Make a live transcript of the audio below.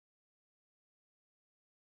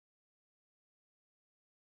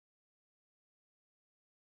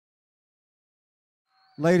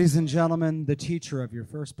Ladies and gentlemen, the teacher of your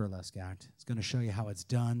first burlesque act is going to show you how it's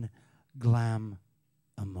done. GlamAmour.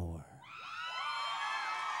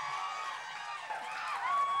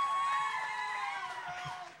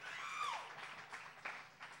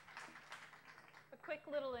 A quick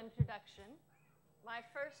little introduction. My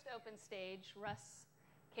first open stage, Russ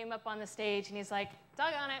came up on the stage and he's like,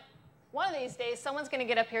 doggone it, one of these days someone's going to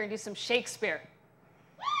get up here and do some Shakespeare.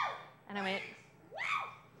 And I went,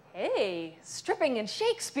 hey, stripping in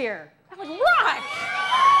Shakespeare. That would rock.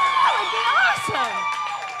 That would be awesome.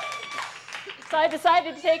 So I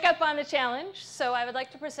decided to take up on the challenge. So I would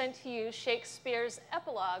like to present to you Shakespeare's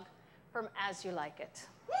epilogue from As You Like It.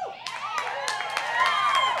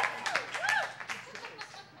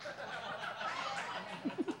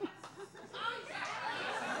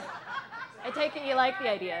 I take it you like the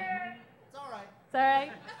idea. It's all right. It's all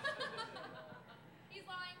right? He's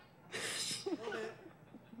lying. A little bit.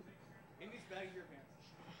 In these baggy your pants.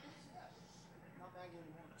 Not baggy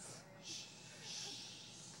anymore.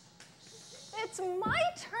 It's my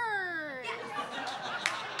turn.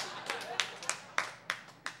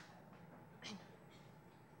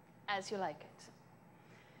 As You Like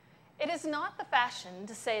It. It is not the fashion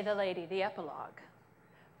to say the lady the epilogue,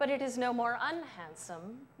 but it is no more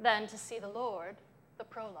unhandsome than to see the Lord the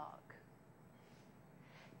prologue.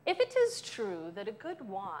 If it is true that a good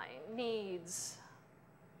wine needs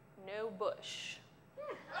no bush,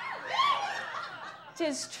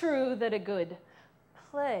 'tis true that a good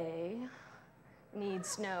play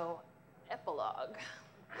needs no epilogue.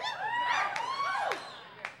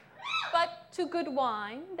 But to good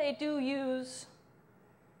wine, they do use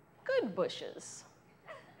good bushes.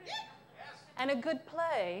 And a good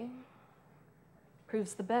play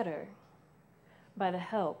proves the better by the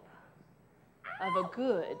help of a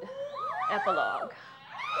good epilogue.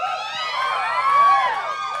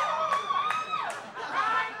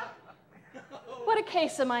 What a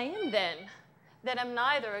case am I in, then, that am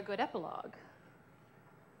neither a good epilogue,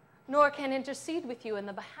 nor can intercede with you in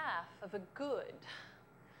the behalf of a good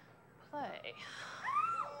play.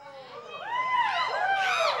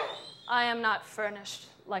 I am not furnished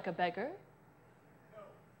like a beggar,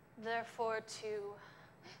 therefore to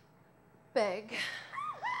beg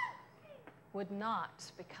would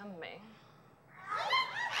not become me.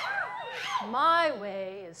 My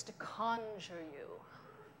way is to conjure you.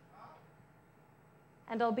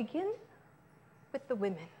 And I'll begin with the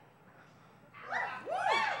women.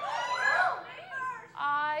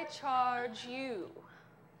 I charge you.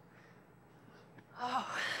 Oh,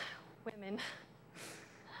 women.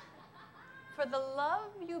 For the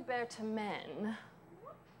love you bear to men,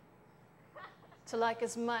 to like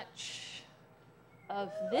as much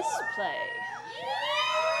of this play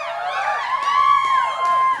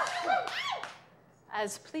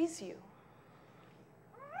as please you.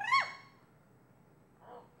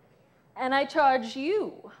 And I charge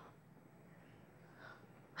you,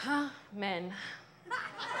 men,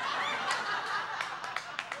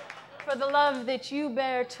 for the love that you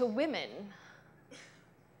bear to women.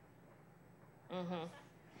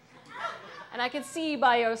 And I can see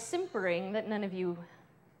by your simpering that none of you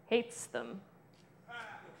hates them.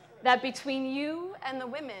 That between you and the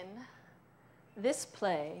women, this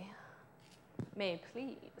play may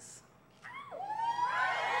please.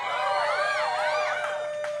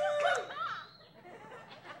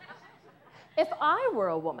 If I were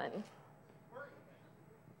a woman,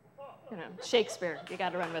 you know, Shakespeare, you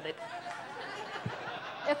gotta run with it.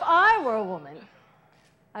 If I were a woman,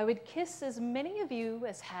 I would kiss as many of you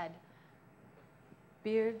as had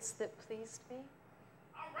beards that pleased me,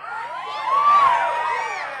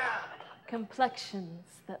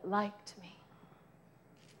 complexions that liked me,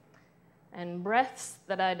 and breaths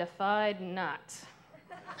that I defied not.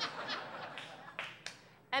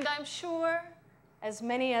 And I'm sure as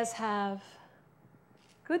many as have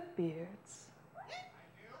good beards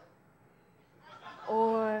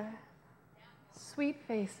or sweet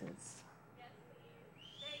faces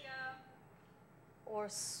or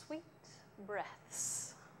sweet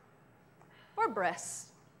breaths or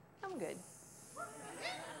breasts, I'm good,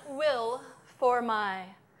 will for my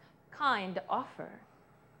kind offer,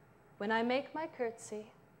 when I make my curtsy,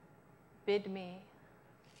 bid me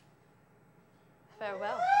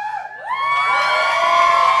farewell.